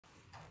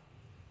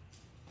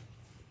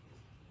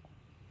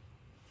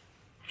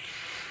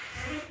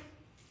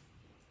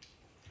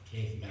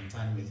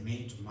turn with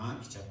me to Mark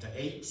chapter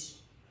 8.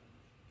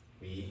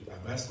 We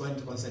are just going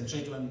to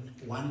concentrate on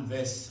one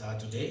verse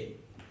today,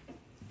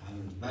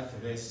 and that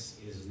verse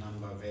is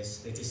verse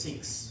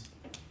 36.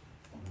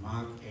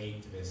 Mark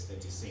 8 verse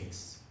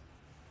 36.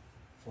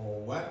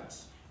 For what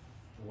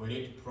will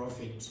it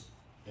profit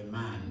a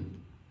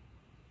man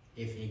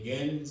if he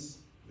gains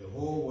the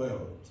whole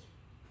world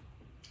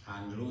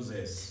and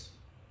loses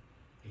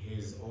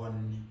his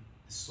own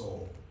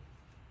soul?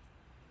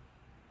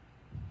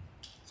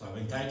 So I've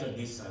entitled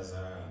this as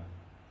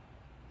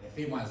the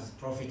theme was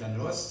profit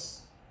and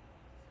loss.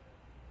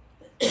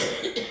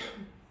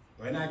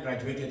 When I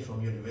graduated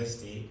from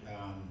university,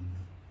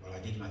 I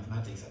did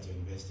mathematics at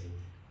university.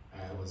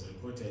 I was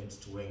recruited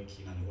to work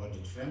in an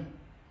audit firm,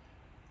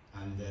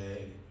 and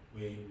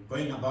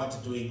going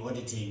about doing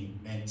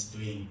auditing meant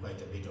doing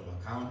quite a bit of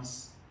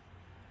accounts.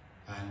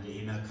 And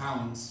in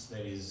accounts,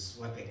 there is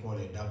what they call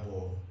a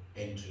double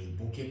entry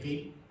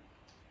bookkeeping.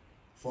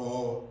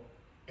 For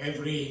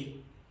every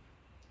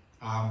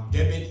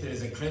debit, there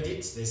is a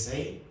credit, they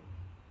say.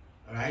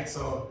 All right,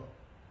 so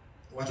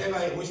whatever,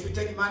 if you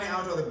take money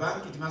out of the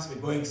bank, it must be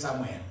going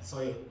somewhere.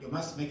 So you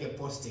must make a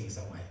posting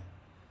somewhere.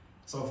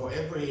 So for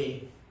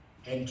every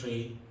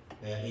entry,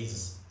 there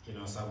is,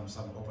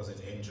 some opposite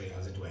entry,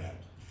 as it were.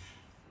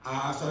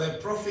 So the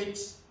profit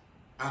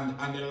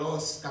and the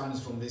loss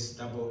comes from this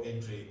double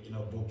entry,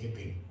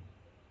 bookkeeping.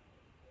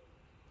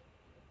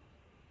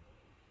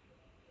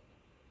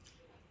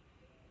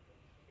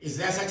 Is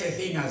there such a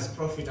thing as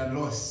profit and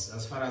loss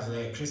as far as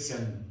the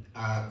Christian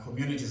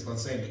community is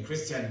concerned, the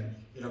Christian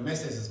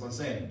message is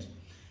concerned?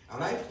 I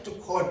like to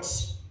quote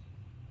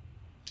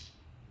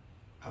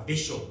a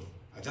bishop.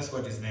 I just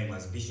got his name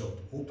as Bishop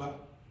Hooper.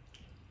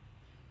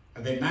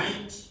 The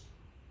night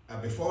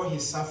before he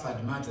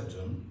suffered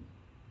martyrdom,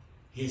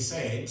 he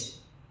said,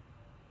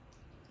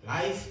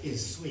 "Life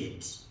is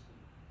sweet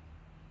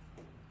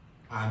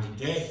and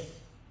death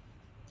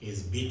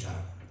is bitter.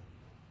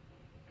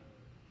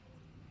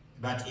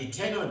 But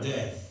eternal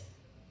death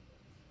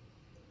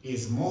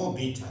is more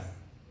bitter,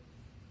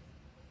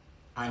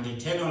 and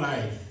eternal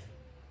life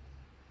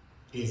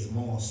is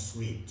more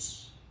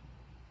sweet."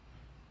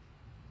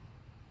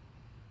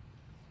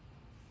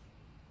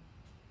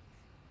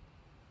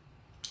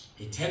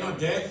 Eternal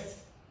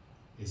death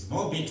is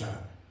more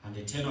bitter, and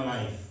eternal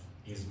life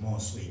is more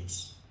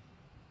sweet.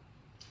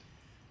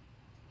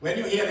 When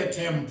you hear the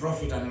term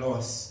profit and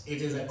loss,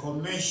 it is a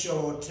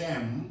commercial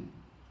term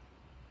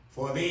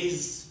for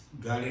these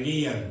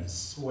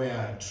Galileans who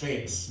were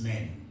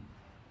tradesmen.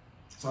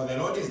 So the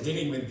Lord is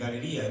dealing with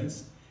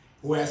Galileans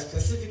who were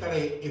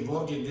specifically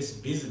involved in this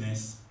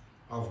business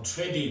of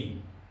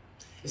trading.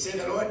 You see,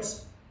 the Lord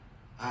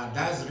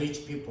does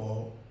reach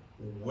people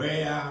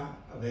where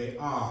they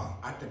are,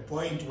 at the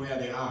point where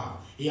they are.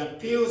 He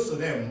appeals to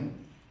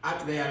them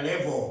at their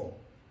level,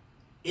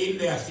 in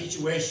their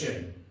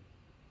situation.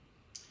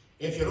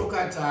 If you look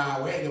at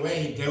the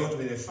way he dealt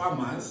with the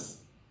farmers,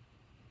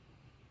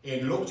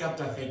 in Luke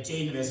chapter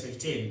 13, verse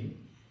 15,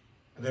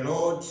 the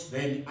Lord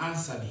then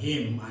answered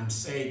him and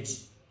said,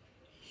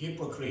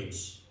 "Hypocrite,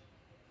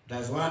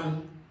 does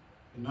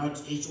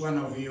not each one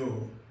of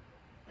you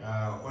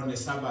on the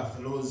Sabbath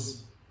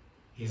lose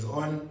his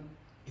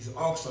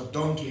ox or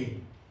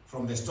donkey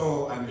from the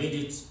store and lead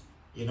it,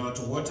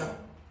 to water?"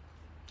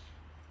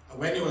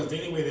 When he was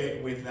dealing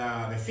with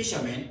the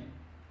fishermen,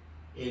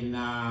 in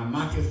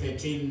Matthew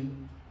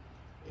 13,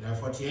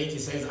 48, he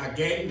says,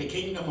 "Again, the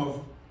kingdom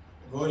of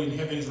God in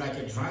heaven is like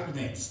a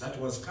dragnet that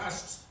was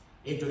cast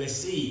into the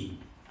sea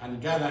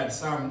and gathered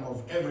some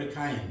of every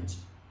kind,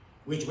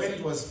 which when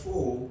it was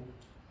full,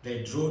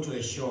 they drew to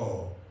the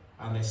shore,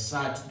 and they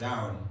sat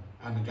down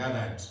and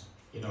gathered,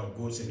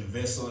 goods in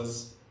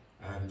vessels,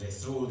 and they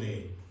threw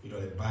the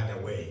bad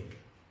away."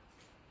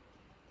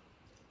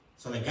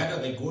 So they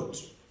gathered the good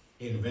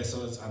in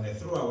vessels, and they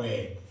threw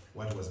away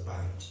what was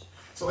bad.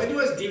 So when he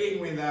was dealing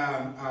with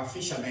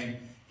fishermen,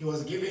 he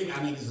was giving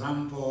an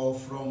example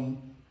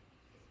from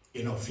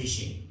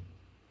fishing.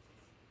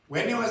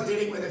 When he was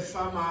dealing with a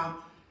farmer,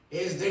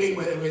 he's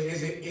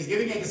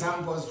giving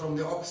examples from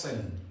the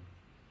oxen.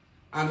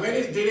 And when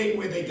he's dealing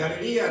with the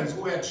Galileans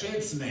who were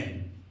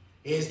tradesmen,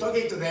 he's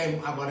talking to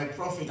them about a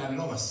profit and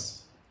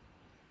loss.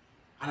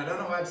 And I don't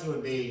know what he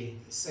would be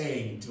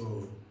saying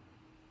to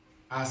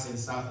us in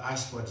South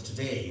Ashford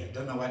today. I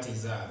don't know what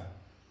is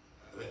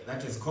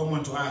that is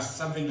common to us,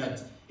 something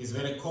that is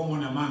very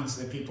common amongst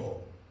the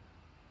people.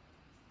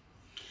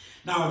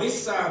 Now,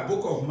 this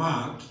book of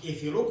Mark,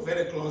 if you look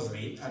very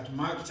closely at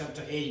Mark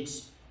chapter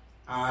 8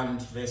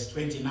 and verse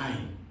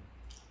 29,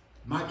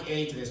 Mark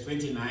 8 verse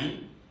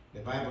 29,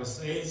 the Bible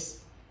says,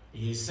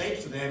 "He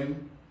said to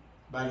them,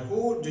 'But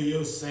who do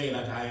you say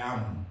that I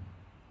am?'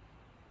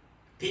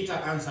 Peter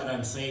answered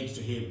and said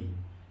to him,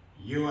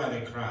 'You are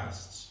the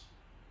Christ.'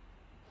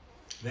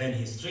 Then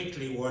he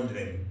strictly warned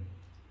them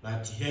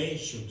that they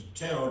should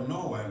tell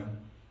no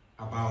one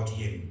about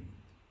him."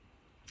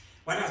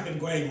 What has been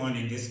going on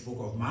in this book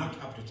of Mark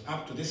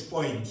up to this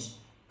point,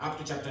 up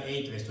to chapter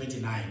 8, verse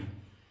 29,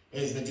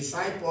 is the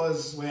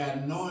disciples were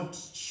not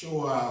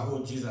sure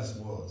who Jesus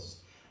was.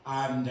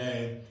 And,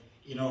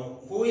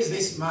 who is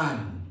this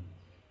man,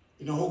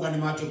 who can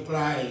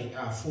multiply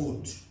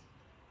food?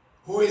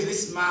 Who is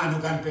this man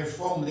who can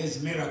perform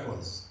these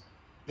miracles?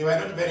 They were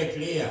not very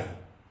clear.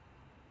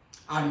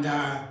 And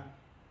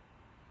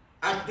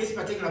at this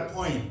particular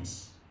point,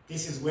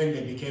 this is when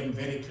they became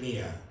very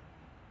clear.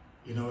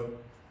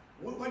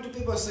 What do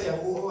people say?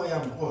 Who I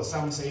am? Oh,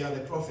 some say you are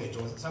the prophet,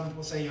 or some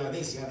people say you are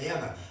this, you are the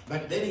other.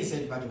 But then he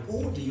said, but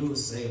who do you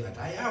say that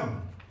I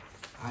am?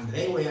 And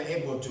they were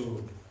able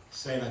to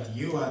say that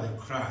you are the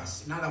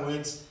Christ. In other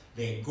words,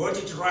 they got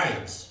it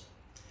right.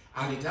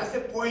 And it is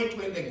the point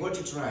when they got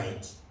it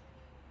right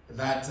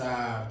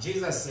that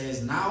Jesus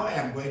says, now I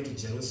am going to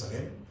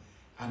Jerusalem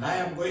and I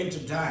am going to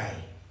die.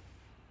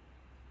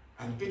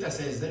 And Peter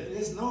says,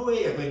 there's no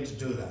way you're going to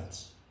do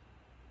that.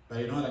 But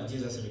you know that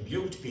Jesus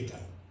rebuked Peter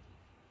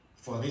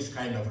for this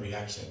kind of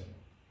reaction.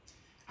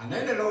 And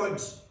then the Lord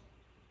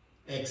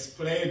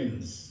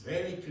explains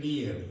very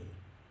clearly,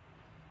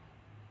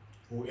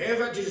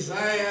 whoever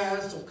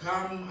desires to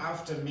come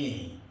after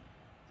me,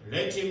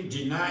 let him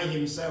deny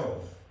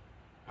himself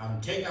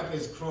and take up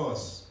his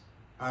cross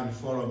and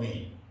follow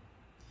me.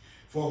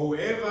 For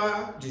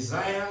whoever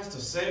desires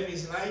to save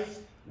his life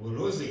will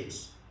lose it.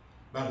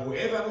 But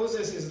whoever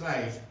loses his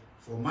life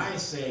for my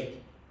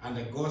sake and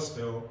the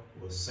gospel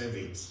will save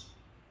it.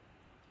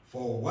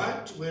 For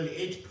what will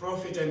it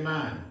profit a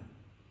man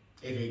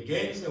if he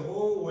gains the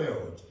whole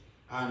world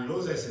and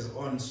loses his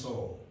own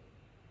soul?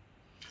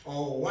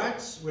 Or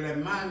what will a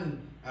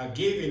man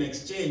give in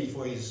exchange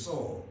for his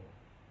soul?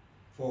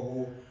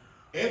 For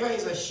whoever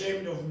is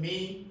ashamed of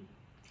me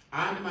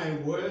and my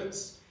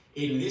words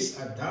in this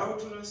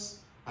adulterous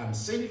and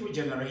sinful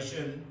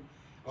generation,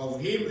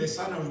 of him the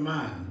Son of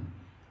Man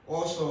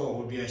also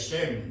will be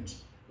ashamed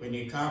when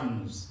he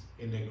comes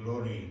in the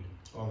glory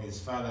of his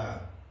Father,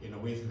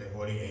 with the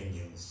holy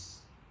angels.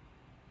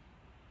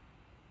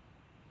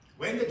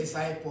 When the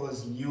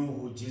disciples knew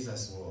who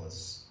Jesus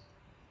was,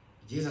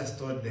 Jesus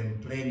told them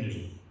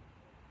plainly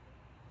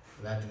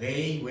that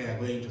they were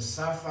going to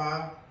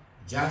suffer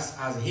just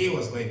as he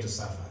was going to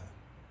suffer.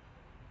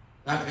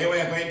 That they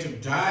were going to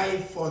die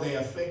for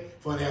their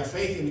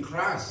faith in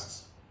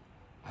Christ.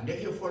 And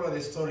if you follow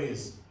the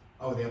stories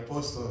of the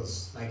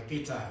apostles like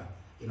Peter,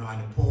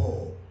 and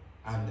Paul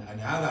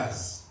and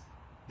others,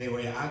 they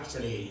were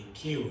actually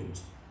killed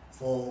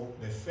for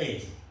the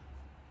faith.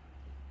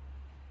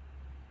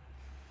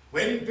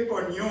 When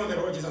people knew the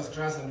Lord Jesus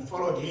Christ and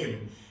followed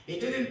him, he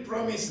didn't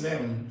promise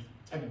them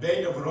a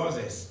bed of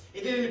roses.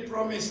 He didn't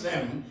promise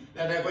them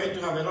that they're going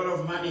to have a lot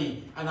of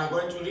money and are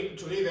going to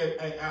live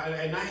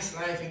a nice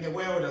life in the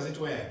world, as it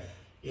were.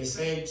 He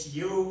said,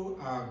 you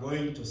are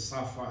going to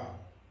suffer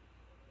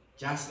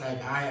just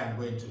like I am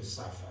going to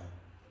suffer.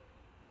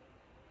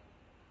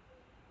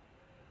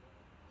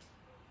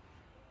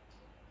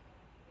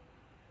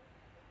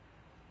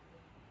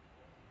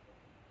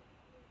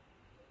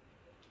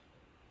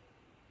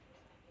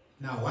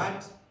 Now,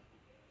 what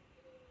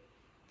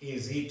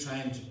is he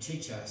trying to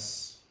teach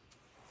us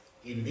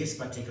in this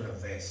particular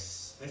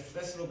verse?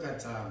 Let's look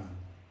at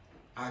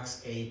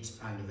Acts 8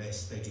 and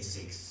verse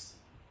 36.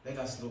 Let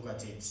us look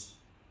at it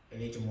a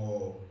little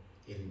more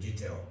in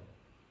detail.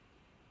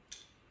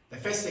 The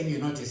first thing you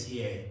notice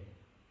here,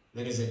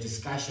 there is a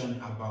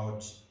discussion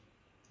about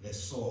the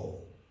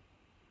soul.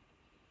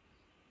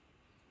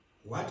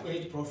 What will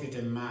it profit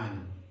a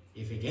man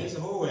if he gains the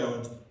whole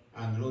world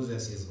and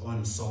loses his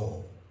own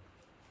soul?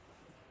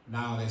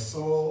 Now, the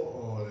soul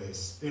or the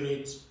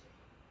spirit,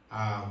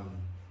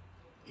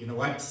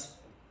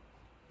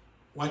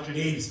 what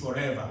lives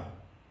forever?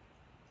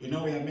 We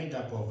are made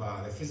up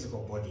of the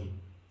physical body.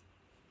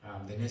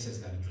 The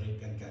nurses can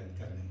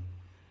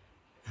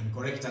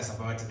correct us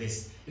about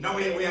this. We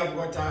have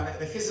got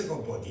the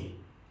physical body,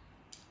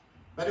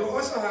 but we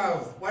also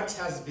have what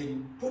has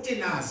been put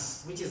in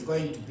us, which is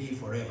going to be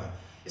forever.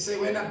 You see,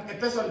 when a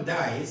person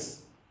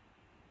dies,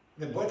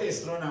 the body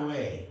is thrown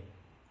away,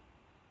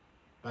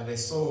 but the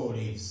soul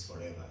lives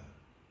forever.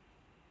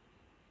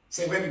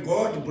 See, when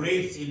God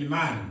breathes in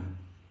man,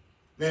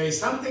 there is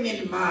something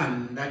in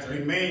man that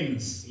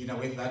remains,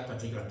 with that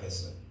particular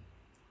person.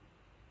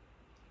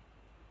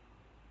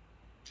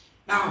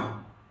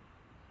 Now,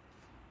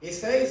 it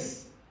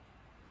says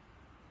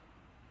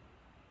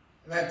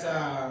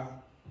that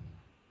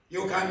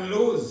you can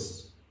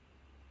lose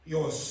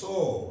your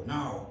soul.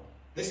 Now,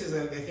 this is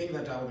the thing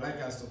that I would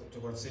like us to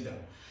consider.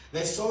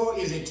 The soul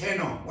is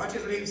eternal. What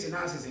lives in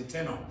us is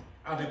eternal.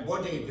 And the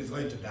body is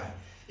going to die.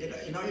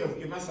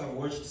 You must have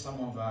watched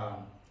some of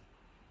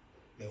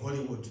the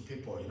Hollywood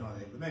people.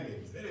 They may be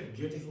very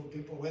beautiful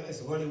people, whether it's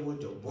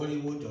Hollywood or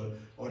Bollywood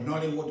or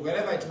Nollywood,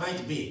 wherever it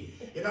might be.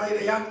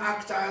 The young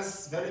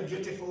actors, very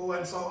beautiful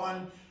and so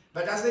on.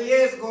 But as the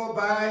years go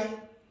by,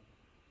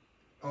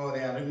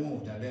 they are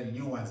removed and then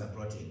new ones are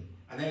brought in.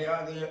 And then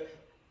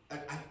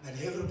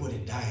and everybody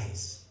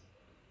dies.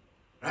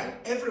 Right?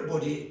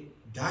 Everybody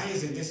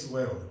dies in this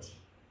world.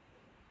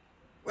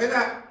 Whether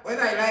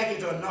I like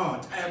it or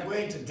not, I am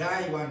going to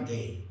die one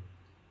day.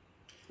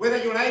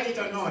 Whether you like it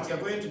or not, you're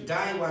going to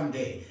die one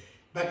day.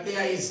 But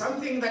there is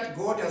something that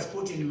God has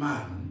put in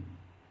man,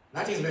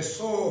 that is the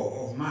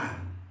soul of man,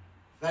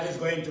 that is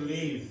going to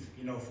live,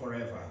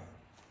 forever.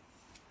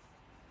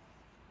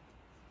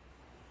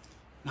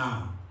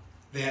 Now,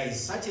 there is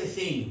such a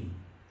thing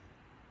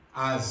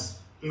as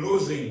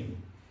losing,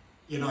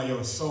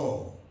 your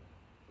soul.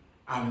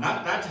 And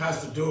that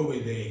has to do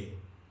with a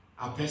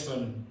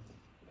person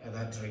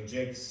that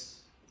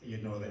rejects, the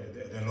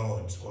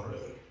Lord, or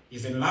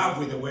is in love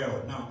with the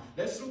world. Now,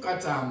 let's look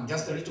at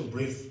just a little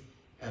brief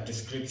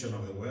description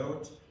of the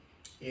world.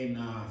 In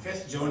 1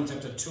 John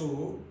chapter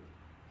 2,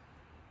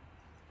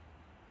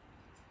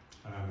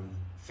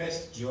 1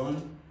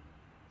 John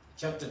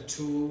chapter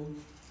 2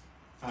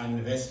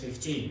 and verse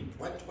 15.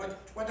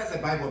 What does the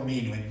Bible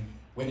mean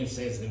when it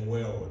says the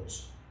world?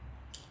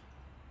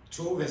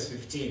 2 verse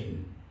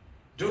 15.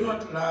 Do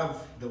not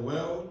love the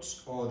world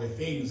or the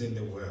things in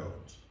the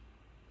world.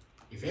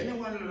 If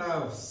anyone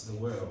loves the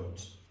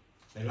world,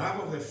 the love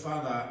of the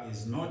Father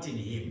is not in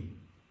him.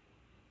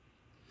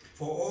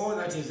 For all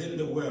that is in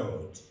the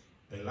world,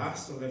 the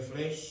lust of the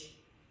flesh,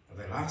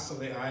 the lust of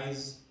the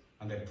eyes,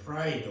 and the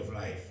pride of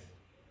life,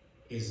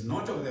 is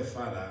not of the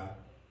Father,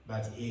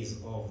 but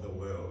is of the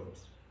world.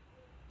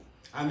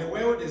 And the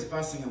world is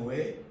passing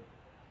away,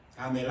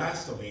 and the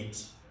lust of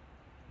it,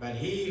 but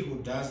he who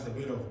does the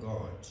will of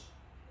God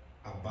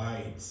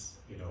abides,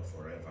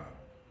 forever.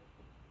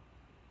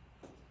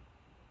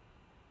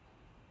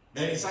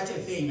 There is such a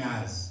thing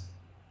as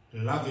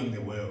loving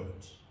the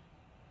world.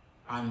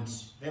 And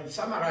they've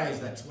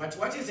summarized that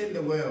what is in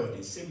the world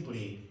is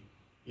simply,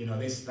 the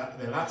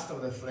lust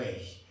of the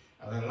flesh,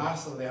 the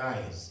lust of the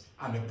eyes,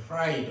 and the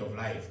pride of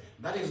life.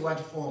 That is what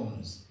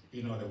forms,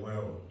 the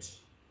world.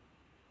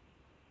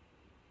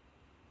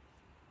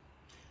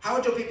 How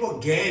do people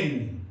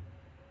gain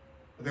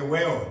the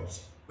world?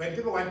 When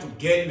people want to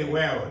gain the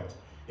world,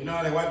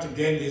 they want to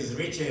gain these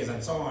riches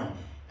and so on.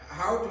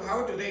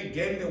 How do they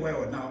gain the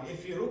world? Now,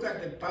 if you look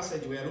at the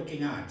passage we're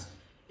looking at,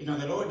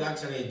 the Lord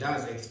actually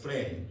does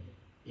explain,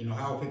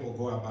 how people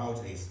go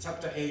about this.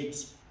 Chapter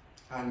 8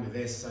 and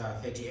verse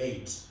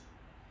 38.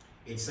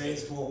 It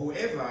says, for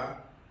whoever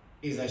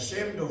is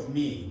ashamed of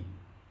me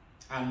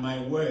and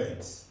my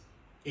words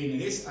in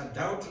this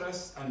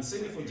adulterous and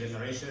sinful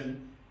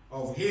generation,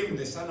 of him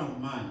the Son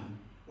of Man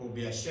will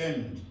be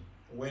ashamed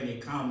when he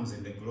comes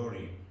in the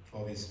glory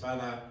of his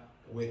Father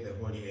with the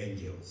holy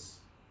angels.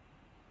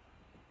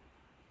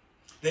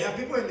 There are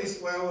people in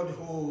this world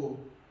who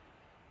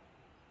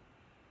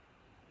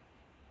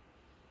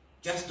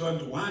just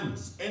don't want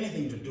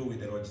anything to do with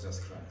the Lord Jesus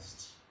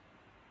Christ.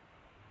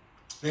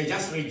 They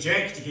just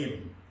reject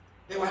him.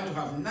 They want to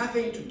have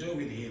nothing to do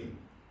with him.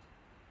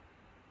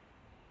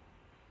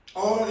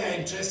 All they're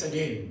interested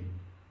in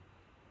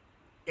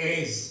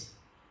is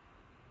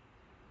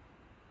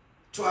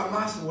to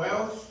amass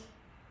wealth,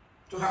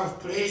 to have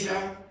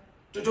pleasure,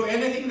 to do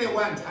anything they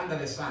want under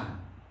the sun.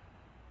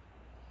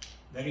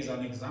 There is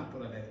an example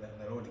that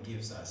the Lord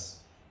gives us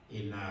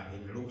in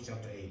Luke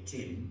chapter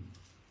 18.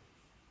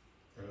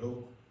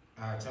 Luke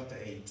chapter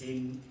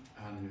 18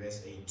 and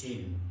verse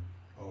 18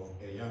 of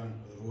a young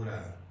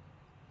ruler.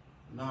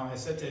 Now a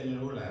certain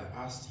ruler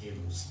asked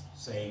him,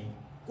 saying,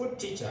 good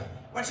teacher,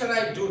 what shall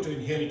I do to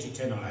inherit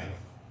eternal life?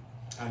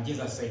 And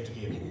Jesus said to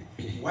him,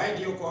 why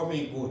do you call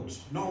me good?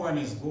 No one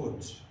is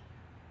good,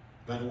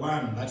 but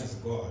one, that is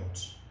God.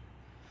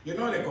 You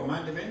know the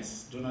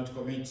commandments: do not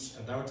commit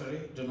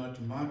adultery, do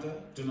not murder,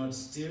 do not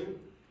steal,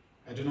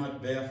 do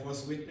not bear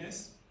false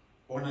witness,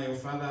 honor your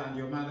father and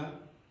your mother.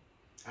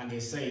 And he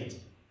said,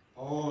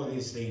 all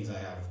these things I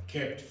have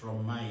kept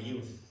from my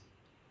youth.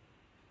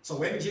 So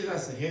when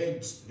Jesus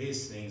heard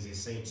these things, he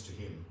said to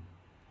him,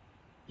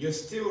 you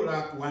still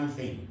lack one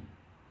thing.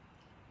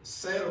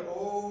 Sell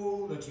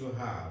all that you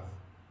have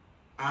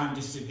and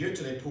distribute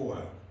to the poor,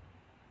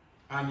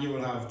 and you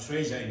will have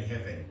treasure in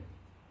heaven,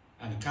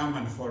 and come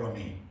and follow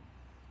me.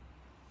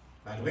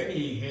 But when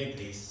he heard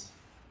this,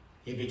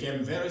 he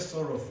became very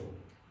sorrowful,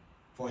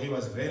 for he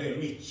was very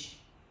rich.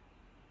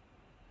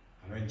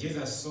 And when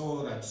Jesus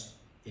saw that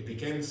he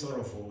became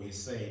sorrowful, he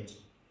said,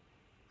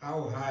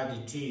 how hard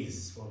it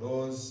is for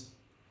those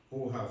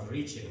who have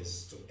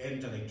riches to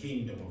enter the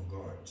kingdom of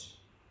God.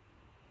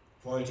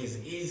 For it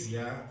is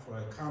easier for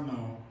a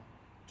camel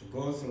to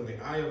go through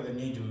the eye of the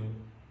needle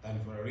than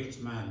for a rich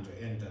man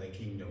to enter the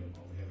kingdom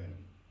of heaven.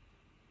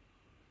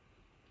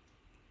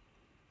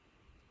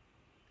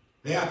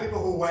 There are people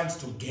who want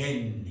to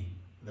gain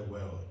the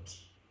world.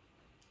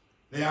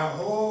 Their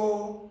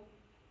whole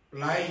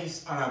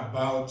lives are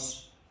about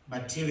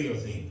material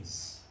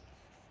things.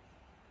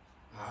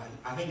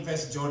 I think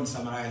First John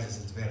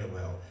summarizes it very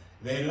well.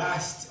 The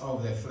lust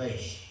of the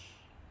flesh.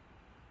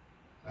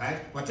 Right?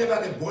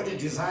 Whatever the body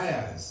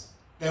desires,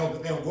 they'll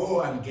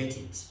go and get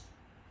it.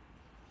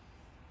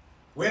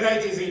 Whether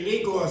it is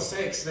illegal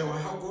sex, they will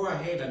go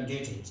ahead and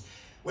get it.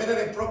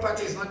 Whether the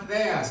property is not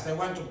theirs, they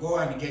want to go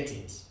and get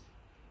it.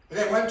 If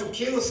they want to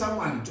kill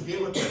someone to be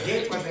able to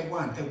get what they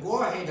want, they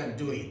go ahead and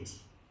do it.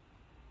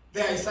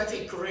 There is such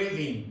a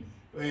craving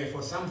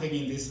for something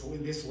in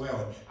this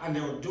world, and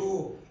they will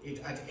do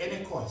it at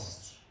any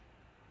cost.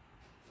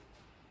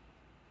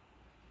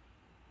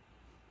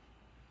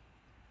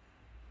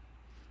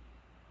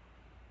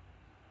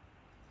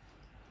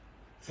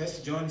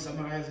 First John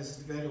summarizes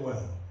it very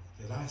well.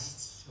 The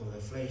lust of the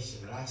flesh,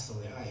 the lust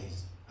of the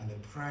eyes, and the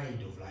pride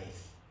of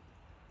life.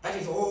 That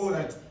is all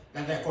that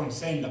they're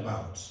concerned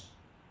about.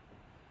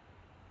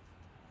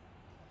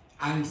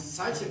 And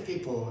such a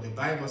people, the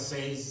Bible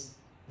says,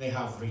 they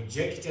have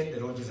rejected the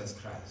Lord Jesus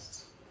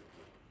Christ.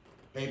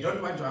 They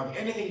don't want to have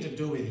anything to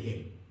do with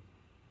him.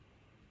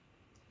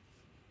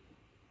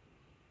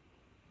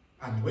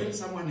 And when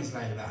someone is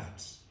like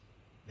that,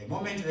 the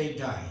moment they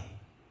die,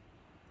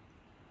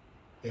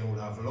 they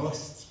will have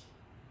lost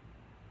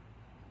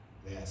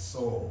their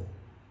soul.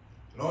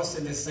 Lost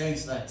in the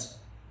sense that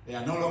they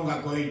are no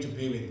longer going to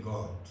be with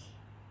God.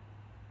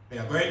 They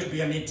are going to be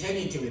an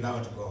eternity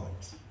without God.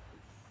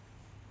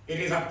 It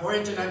is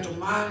appointed unto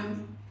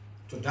man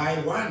to die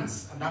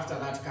once, and after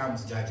that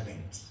comes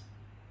judgment.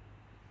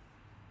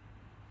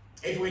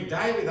 If we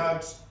die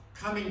without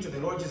coming to the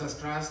Lord Jesus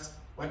Christ,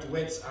 what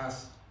awaits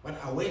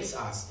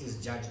us is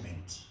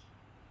judgment.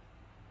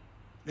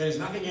 There is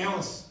nothing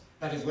else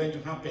that is going to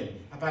happen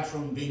apart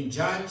from being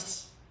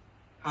judged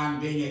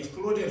and being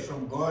excluded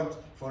from God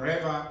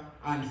forever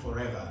and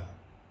forever.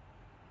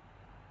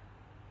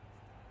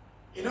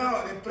 You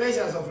know, the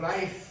pleasures of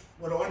life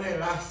will only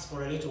last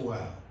for a little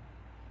while.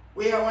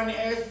 We are on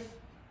earth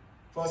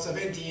for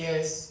 70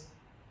 years,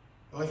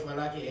 or if we're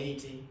lucky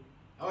 80,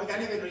 or we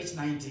can even reach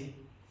 90,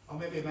 or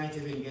maybe we might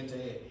even get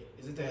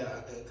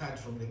a card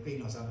from the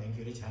Queen or something if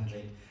you reach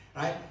 100,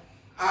 right?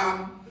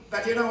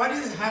 But you know, what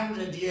is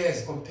 100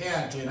 years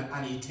compared to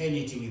an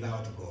eternity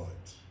without God?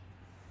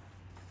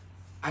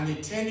 An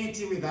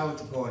eternity without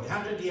God,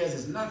 100 years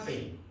is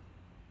nothing.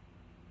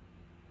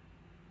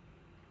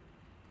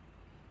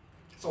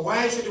 So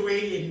why should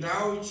we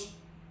indulge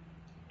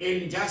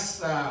in just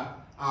the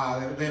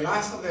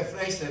lust of the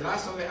flesh, the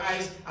lust of the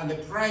eyes, and the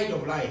pride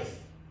of life?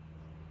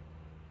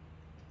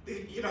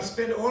 You know,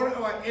 spend all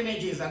our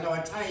energies and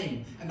our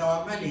time and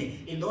our money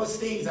in those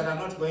things that are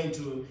not going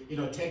to, you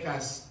know, take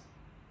us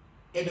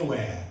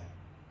anywhere.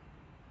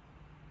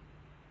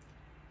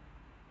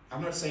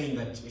 I'm not saying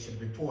that we should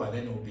be poor,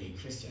 then we'll be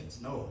Christians.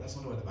 No, that's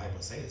not what the Bible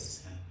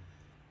says.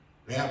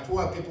 There are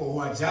poor people who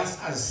are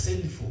just as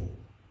sinful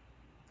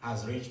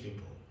as rich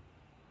people.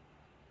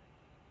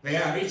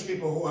 There are rich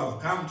people who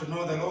have come to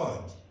know the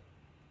Lord,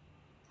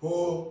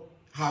 who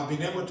have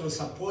been able to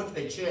support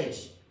the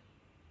church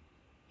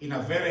in a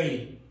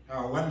very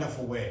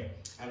wonderful way.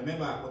 I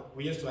remember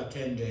we used to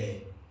attend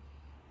a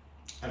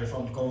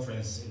Reformed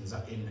conference in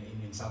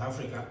South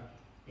Africa,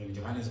 in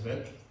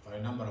Johannesburg, for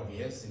a number of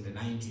years, in the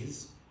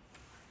 90s.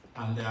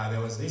 And there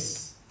was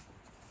this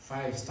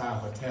 5-star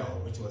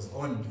hotel which was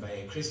owned by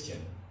a Christian.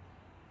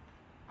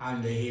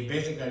 And he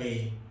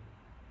basically,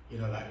 you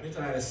know, like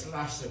literally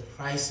slashed the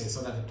prices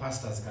so that the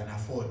pastors can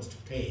afford to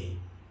pay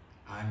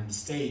and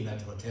stay in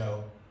that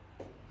hotel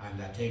and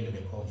attend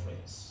the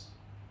conference.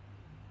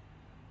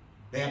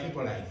 There are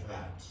people like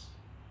that.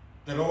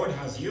 The Lord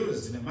has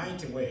used in a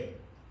mighty way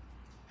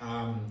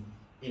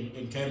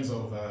in terms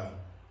of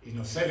you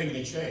know, serving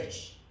the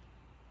church.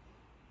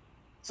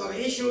 So the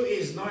issue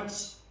is not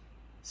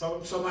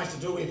so much to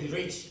do with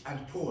rich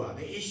and poor.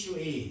 The issue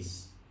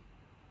is,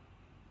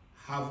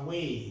 have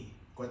we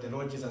got the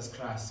Lord Jesus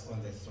Christ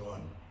on the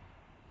throne?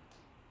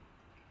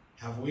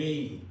 Have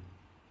we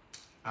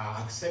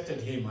accepted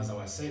him as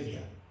our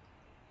Savior?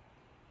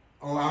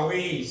 Or are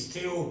we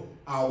still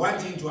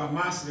wanting to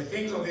amass the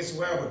things of this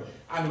world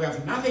and we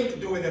have nothing to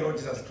do with the Lord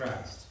Jesus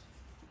Christ?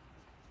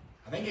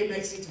 I think it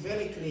makes it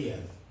very clear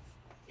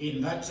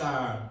in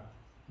that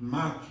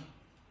Mark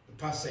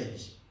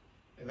passage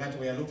that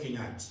we are looking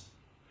at,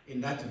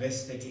 in that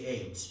verse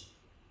 38.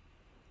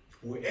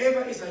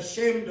 Whoever is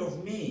ashamed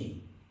of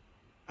me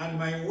and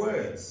my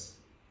words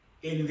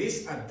in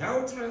this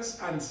adulterous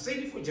and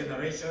sinful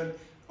generation,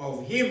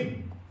 of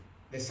him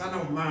the Son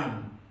of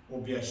Man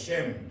will be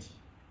ashamed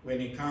when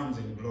he comes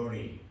in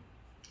glory.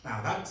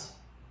 Now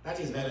that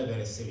is very,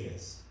 very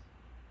serious.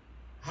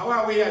 How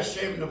are we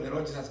ashamed of the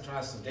Lord Jesus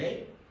Christ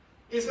today?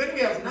 It's when we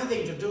have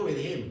nothing to do with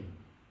him.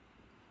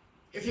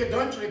 If you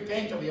don't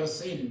repent of your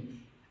sin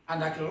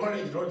and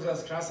acknowledge the Lord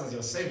Jesus Christ as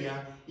your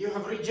Savior, you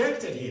have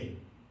rejected him.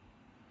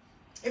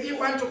 If you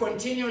want to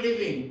continue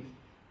living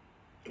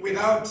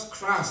without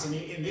Christ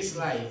in this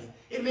life,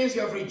 it means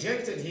you have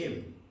rejected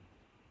him.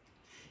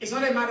 It's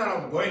not a matter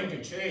of going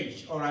to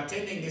church or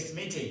attending this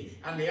meeting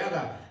and the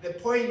other. The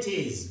point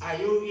is, are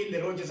you in the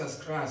Lord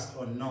Jesus Christ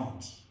or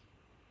not?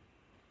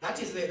 That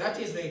is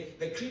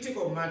the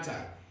critical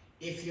matter.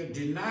 If you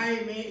deny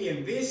me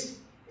in this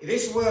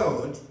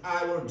world,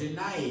 I will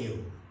deny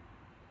you.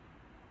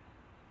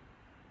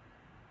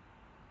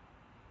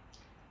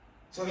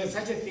 So there's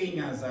such a thing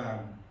as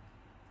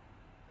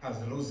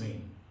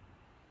losing.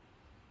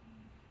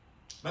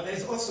 But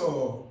there's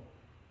also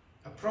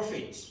a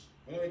profit.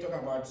 When we talk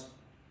about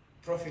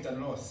profit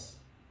and loss,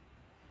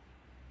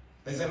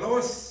 there's a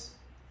loss,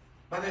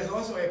 but there's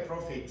also a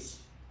profit.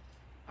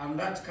 And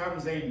that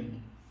comes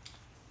in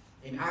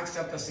Acts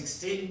chapter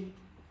 16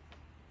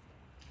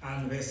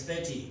 and verse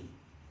 30.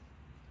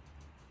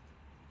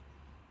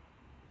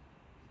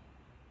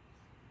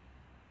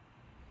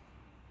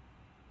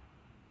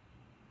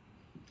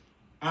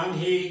 And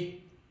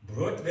he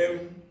brought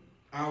them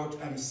out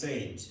and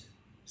said,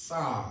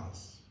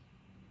 Sirs,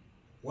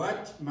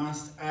 what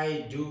must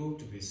I do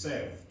to be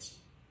saved?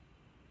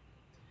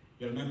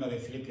 You remember the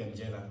Philippian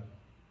jailer?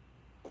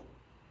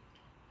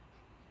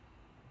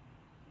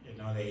 You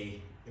know, the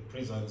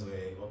prisons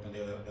were opened.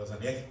 There was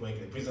an earthquake.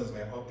 The prisons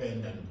were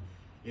opened, and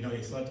you know,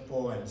 he thought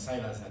Paul and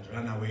Silas had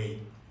run away,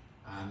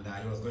 and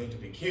he was going to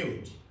be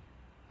killed.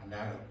 And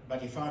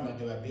but he found that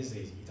they were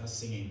busy just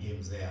singing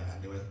hymns there,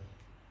 and they were,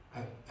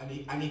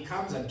 and he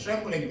comes and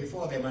trembling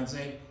before them and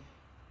said,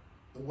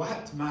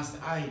 "What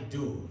must I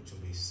do to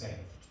be saved?"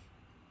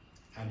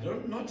 And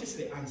don't notice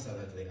the answer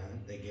that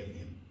they gave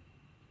him.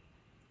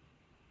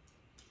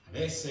 And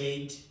they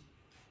said,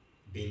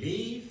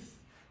 "Believe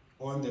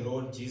on the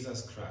Lord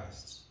Jesus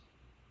Christ,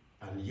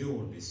 and you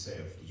will be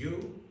saved,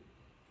 you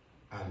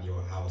and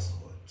your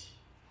household."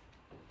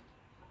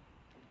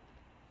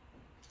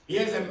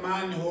 Here's a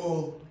man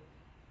who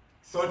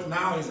thought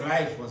now his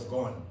life was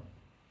gone,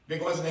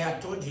 because they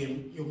had told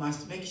him, you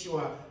must make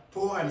sure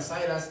Paul and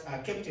Silas are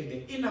kept in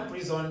the inner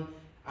prison,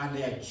 and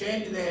they are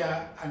chained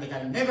there, and they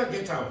can never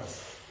get out.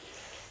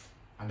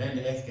 And then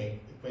the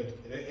earthquake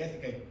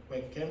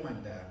came,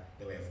 and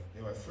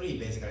they were free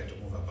basically to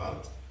move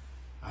about.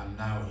 And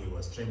now he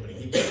was trembling.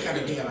 He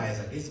basically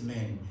realized that these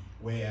men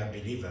were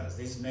believers.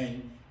 These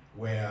men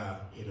were,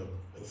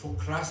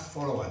 Christ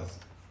followers.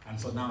 And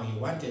so now he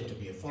wanted to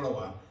be a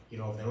follower,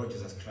 of the Lord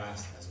Jesus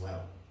Christ as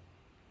well.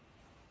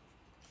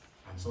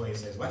 And so he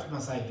says, what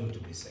must I do to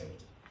be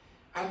saved?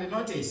 And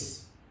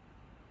notice,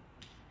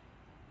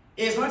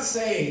 he's not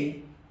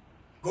saying,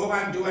 go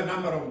and do a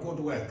number of good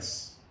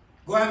works.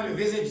 Go and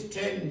visit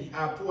 10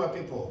 poor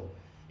people.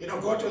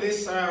 Go to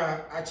this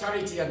a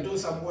charity and do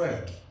some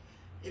work.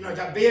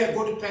 To be a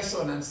good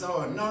person and so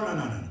on.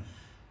 No.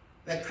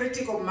 The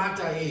critical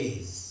matter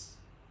is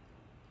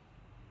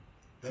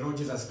the Lord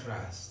Jesus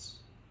Christ.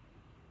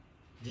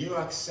 Do you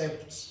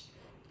accept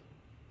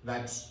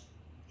that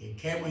he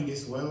came in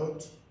this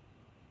world,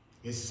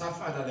 he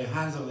suffered at the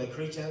hands of the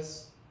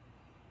creatures,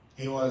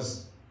 he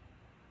was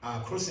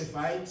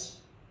crucified,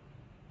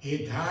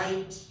 he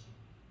died,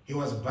 he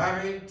was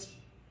buried,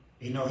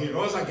 he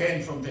rose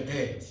again from the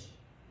dead.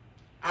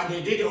 And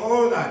he did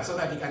all that so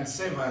that he can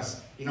save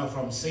us,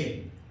 from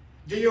sin.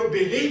 Do you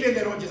believe in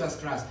the Lord Jesus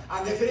Christ?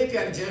 And the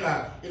Philippian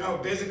jailer,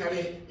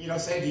 basically,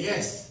 said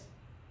yes.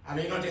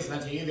 And you notice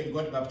that he even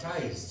got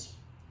baptized,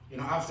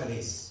 after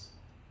this.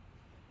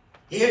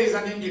 Here is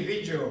an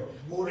individual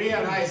who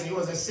realized he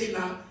was a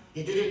sinner.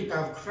 He didn't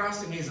have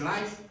Christ in his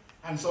life.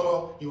 And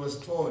so he was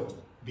told,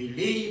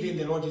 believe in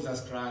the Lord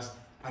Jesus Christ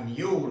and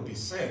you will be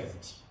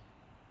saved.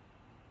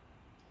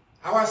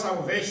 Our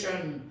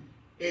salvation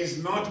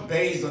is not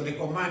based on the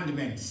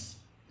commandments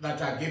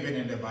that are given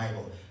in the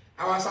Bible.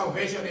 Our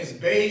salvation is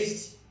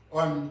based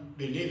on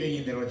believing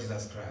in the Lord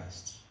Jesus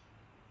Christ.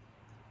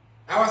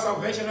 Our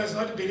salvation is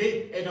not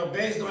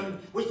based on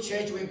which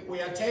church we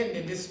attend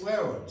in this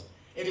world.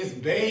 It is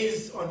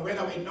based on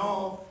whether we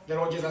know the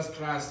Lord Jesus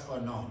Christ or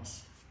not.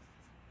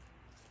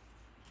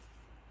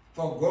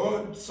 For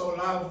God so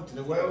loved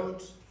the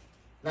world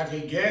that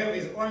he gave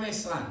his only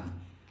Son,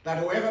 that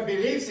whoever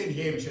believes in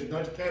him should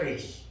not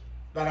perish,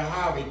 but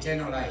have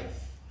eternal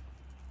life.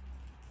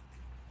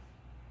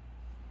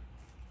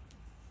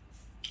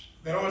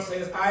 The Lord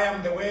says, I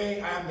am the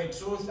way, I am the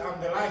truth, I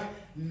am the life.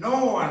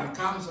 No one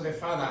comes to the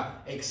Father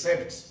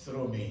except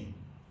through me.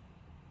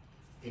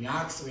 In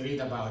Acts we read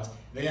about,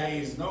 there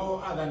is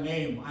no other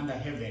name under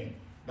heaven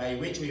by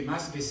which we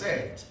must be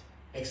saved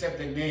except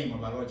the name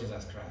of our Lord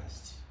Jesus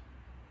Christ.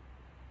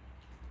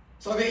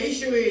 So the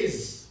issue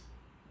is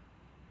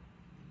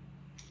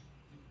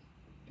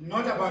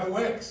not about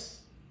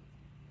works,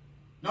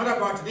 not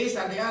about this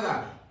and the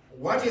other.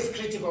 What is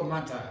critical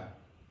matter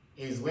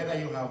is whether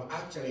you have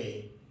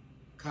actually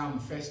come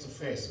face to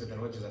face with the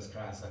Lord Jesus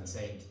Christ and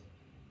said,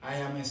 I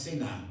am a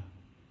sinner.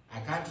 I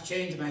can't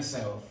change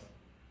myself.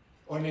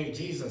 Only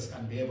Jesus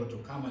can be able to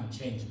come and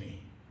change me.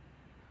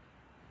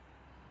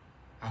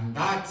 And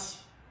that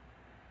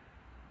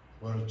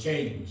will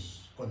change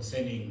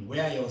concerning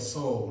where your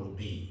soul will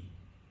be.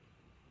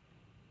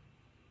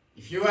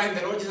 If you are in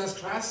the Lord Jesus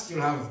Christ,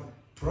 you'll have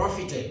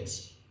profited.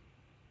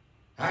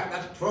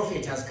 That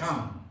profit has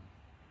come.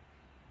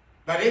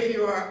 But if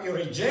you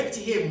reject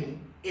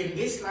him in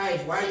this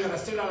life while you are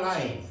still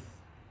alive,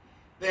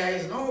 there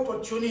is no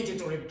opportunity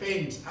to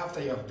repent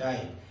after you have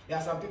died. There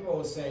are some people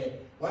who say,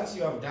 once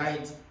you have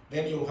died,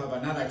 then you have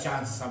another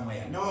chance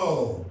somewhere.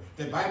 No,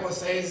 the Bible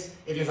says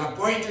it is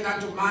appointed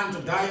unto man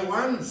to die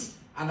once,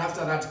 and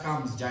after that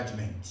comes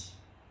judgment.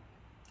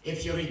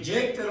 If you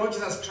reject the Lord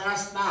Jesus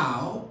Christ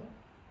now,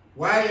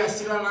 while you are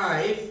still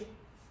alive,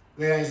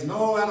 there is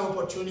no other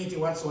opportunity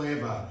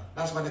whatsoever.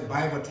 That's what the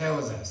Bible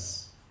tells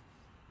us.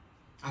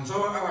 And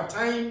so our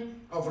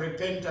time of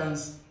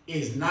repentance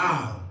is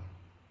now.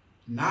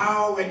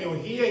 Now when you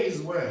hear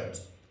his word,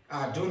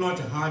 do not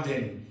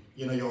harden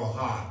your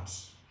heart.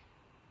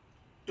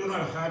 Do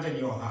not harden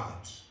your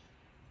heart.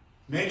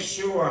 Make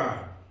sure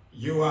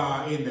you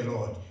are in the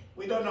Lord.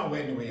 We don't know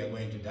when we are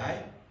going to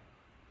die.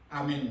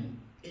 I mean,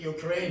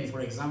 Ukraine,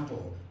 for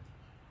example,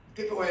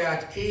 people were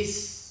at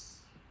peace,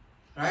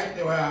 right?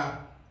 They were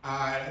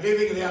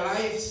living their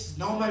lives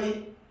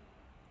normally,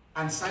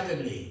 and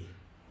suddenly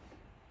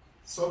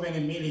so many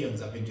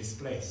millions have been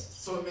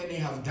displaced. So many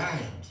have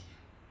died.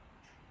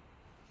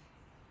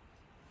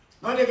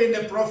 Not even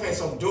the prophets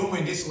of doom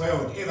in this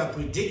world ever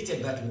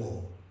predicted that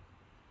war.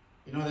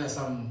 You know, there are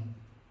some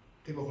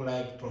people who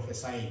like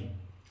prophesying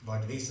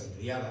about this and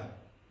the other.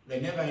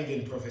 They never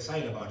even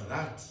prophesied about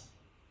that.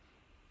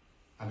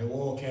 And the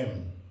war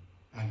came,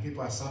 and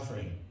people are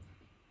suffering.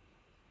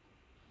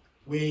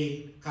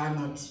 We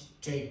cannot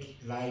take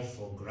life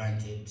for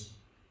granted.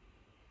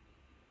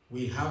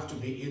 We have to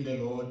be in the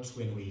Lord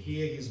when we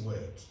hear His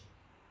word.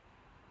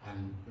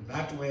 And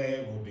that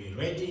way we'll be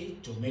ready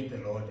to meet the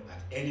Lord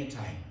at any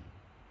time.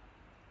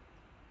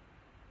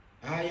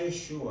 Are you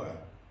sure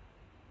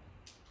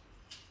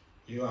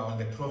you are on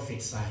the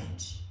prophet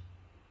side?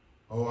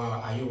 Or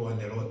are you on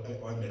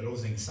the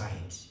losing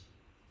side?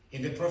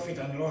 In the profit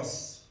and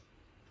loss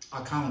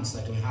accounts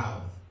that we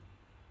have,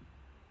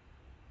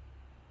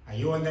 are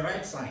you on the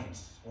right side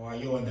or are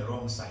you on the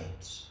wrong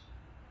side?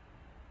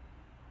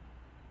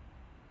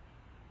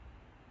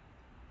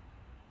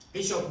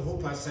 Bishop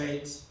Hooper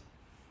said,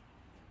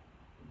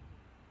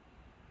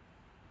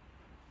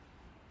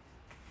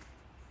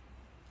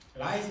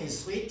 life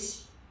is sweet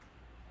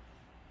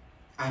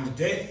and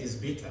death is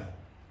bitter,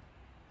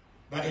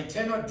 but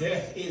eternal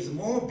death is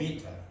more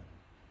bitter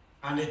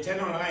and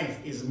eternal life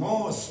is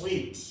more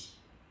sweet.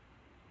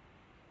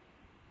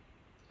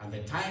 And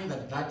the time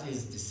that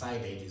is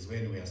decided is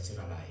when we are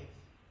still alive.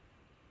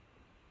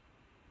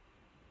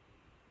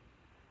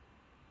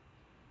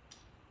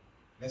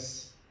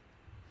 Let's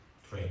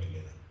pray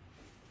together.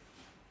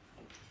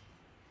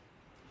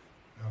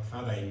 Our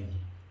Father in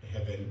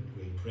heaven,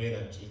 we pray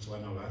that each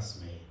one of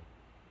us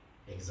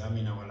may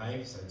examine our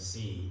lives and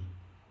see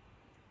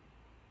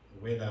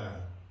whether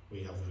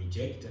we have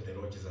rejected the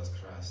Lord Jesus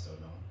Christ or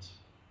not,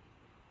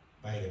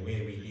 by the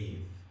way we live,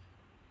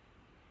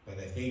 by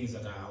the things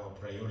that are our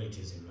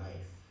priorities in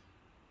life.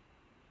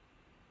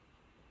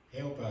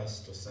 Help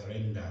us to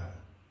surrender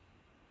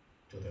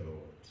to the Lord.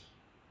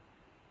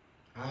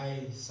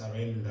 I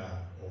surrender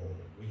all.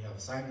 We have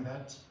sung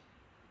that,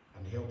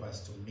 and help us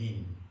to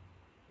mean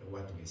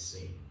what we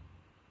sing.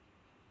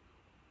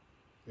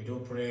 We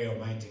do pray,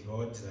 Almighty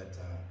God, that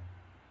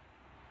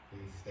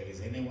if there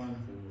is anyone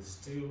who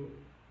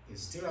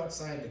is still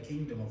outside the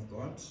kingdom of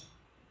God,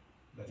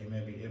 that you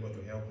may be able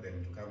to help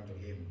them to come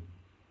to Him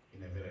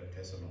in a very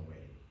personal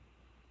way.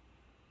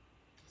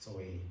 So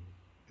we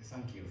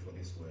thank you for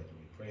this word.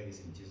 We pray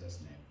this in Jesus'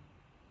 name.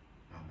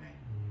 Amen.